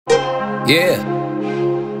Yeah.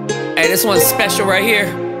 Hey, this one's special right here.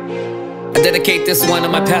 I dedicate this one to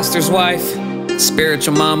my pastor's wife,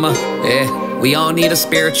 spiritual mama. Yeah, we all need a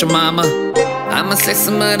spiritual mama. I'ma say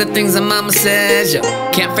some of the things that mama says, yo.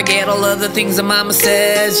 Can't forget all of the things that mama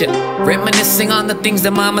says, yo. Reminiscing on the things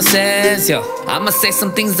that mama says, yo. I'ma say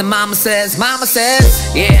some things that mama says. Mama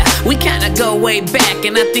says, yeah, we kinda go way back,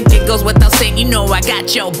 and I think it goes without saying, you know I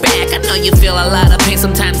got your back. I know you feel a lot of pain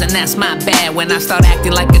sometimes, and that's my bad. When I start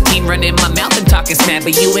acting like a teen, running my mouth and talking smack,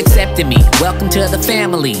 but you accepted me. Welcome to the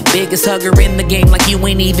family. Biggest hugger in the game, like you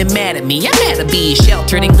ain't even mad at me. I'm mad to be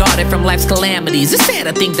sheltered and guarded from life's calamities. It's sad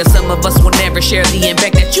to think that some of us will never share the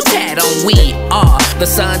impact that you've had on. We are the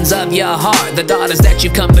sons of your heart, the daughters that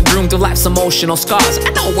you come to groom through life's emotional scars.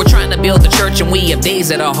 I know we're trying to build a church and we have days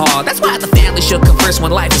that are hard. That's why the family should come first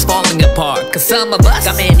when life is falling apart. Cause some of us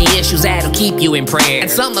got many issues that'll keep you in prayer,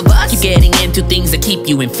 and some of us keep getting into things that keep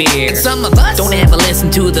you in fear, and some of us don't ever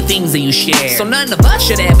listen to the things that you share. So none of us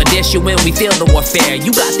should ever dish you when we feel the warfare.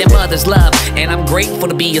 You got that mother's love, and I'm grateful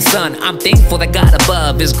to be your son. I'm thankful that God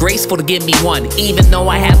above is graceful to give me one. Even though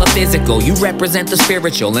I have a physical, you represent the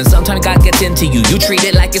spiritual, and sometimes God gets into you. You treat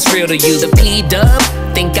it like it's real to you. The P-dub,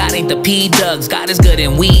 think God ain't the P-dugs. God is good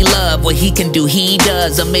and we love what he can do, he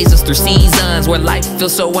does. Amaze us through seasons where life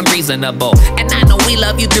feels so unreasonable, and I know we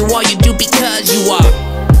love you through all you do because you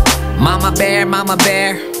are Mama Bear, Mama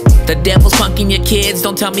Bear. The devil's punking your kids,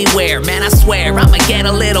 don't tell me where. Man, I swear, I'ma get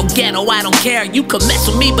a little ghetto, I don't care. You could mess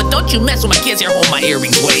with me, but don't you mess with my kids. Here, hold my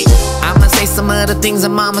earrings, wait. I'ma say some of the things that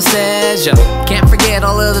mama says, yo. Can't forget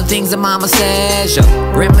all of the things that mama says, yo.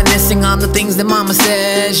 Reminiscing on the things that mama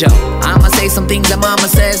says, yo. I'ma say some things that mama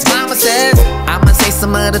says. Mama says, I'ma say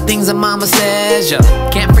some of the things that mama says, yo.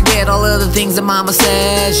 Can't forget all of the things that mama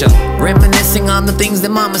says, yo. Reminiscing on the things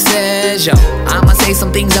that mama says, yo. I'ma say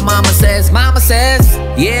some things that mama says. Mama says,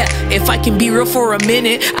 yeah. If I can be real for a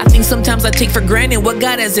minute, I think sometimes I take for granted what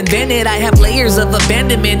God has invented. I have layers of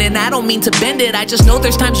abandonment, and I don't mean to bend it. I just know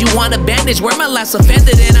there's times you want a bandage where my life's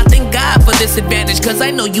offended, and I thank God for this advantage, cause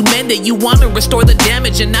I know you mend it. You want to restore the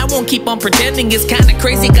damage, and I won't keep on pretending. It's kinda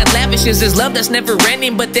crazy, God lavishes his love that's never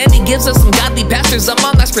ending, but then he gives us some godly pastors a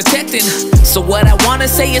mom that's protecting. So what I wanna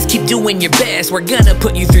say is keep doing your best. We're gonna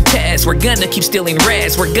put you through tests, we're gonna keep stealing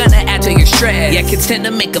rest, we're gonna add to your stress. Yeah, kids tend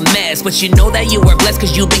to make a mess, but you know that you are blessed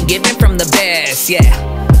cause you've been given from the best, yeah.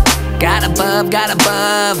 God above, God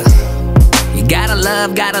above. You gotta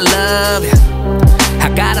love, gotta love. I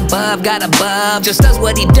God above, just does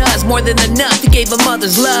what he does, more than enough. He gave a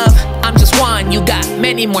mother's love. I'm just one, you got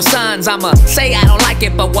many more sons. I'ma say I don't like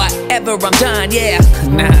it, but whatever, I'm done, yeah.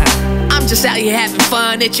 Nah, I'm just out here having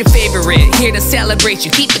fun. It's your favorite, here to celebrate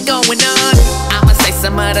you, keep it going on. I'ma say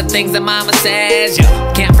some of the things that mama says, yo.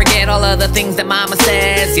 Can't forget all of the things that mama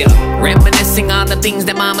says, yo. Reminiscing on the things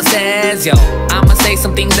that mama says, yo. I'ma say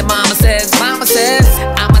some things that mama says. Mama says,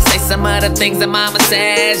 I'ma say some of the things that mama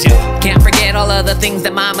says, yo. Can't forget all of the things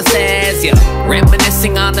that mama says, yo.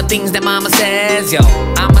 Reminiscing on the things that mama says, yo.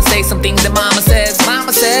 I'ma say some things that mama says.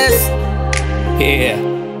 Mama says, yeah.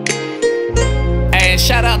 Hey, and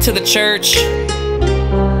shout out to the church.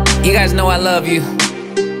 You guys know I love you.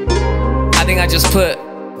 I think I just put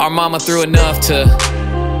our mama through enough to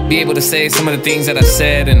be able to say some of the things that I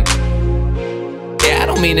said, and yeah, I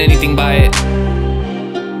don't mean anything by it.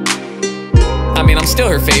 I mean, I'm still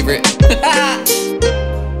her favorite.